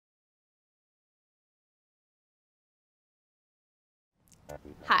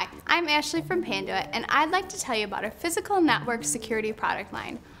Hi, I'm Ashley from Panduit, and I'd like to tell you about our physical network security product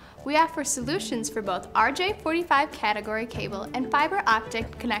line. We offer solutions for both Rj45 category cable and fiber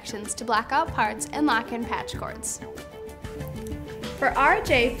optic connections to blackout parts and lock-in patch cords. For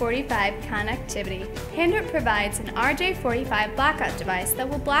Rj45 connectivity, Panduit provides an Rj45 Blackout device that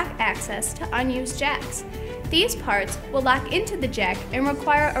will block access to unused jacks. These parts will lock into the jack and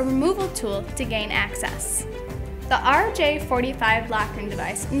require a removal tool to gain access. The Rj45 lock-in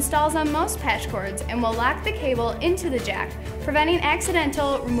device installs on most patch cords and will lock the cable into the jack, preventing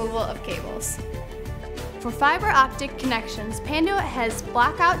accidental removal of cables. For fiber optic connections, Pando has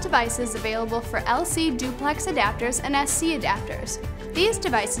blockout devices available for LC Duplex adapters and SC adapters. These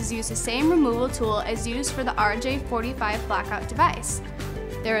devices use the same removal tool as used for the Rj45 Blackout device.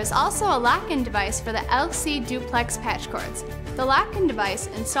 There is also a lock-in device for the LC Duplex patch cords. The lock-in device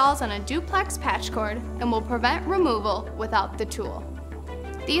installs on a Duplex patch cord and will prevent removal without the tool.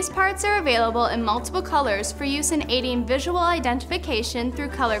 These parts are available in multiple colors for use in aiding visual identification through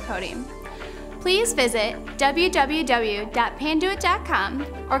color coding. Please visit www.panduit.com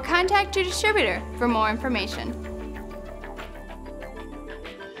or contact your distributor for more information.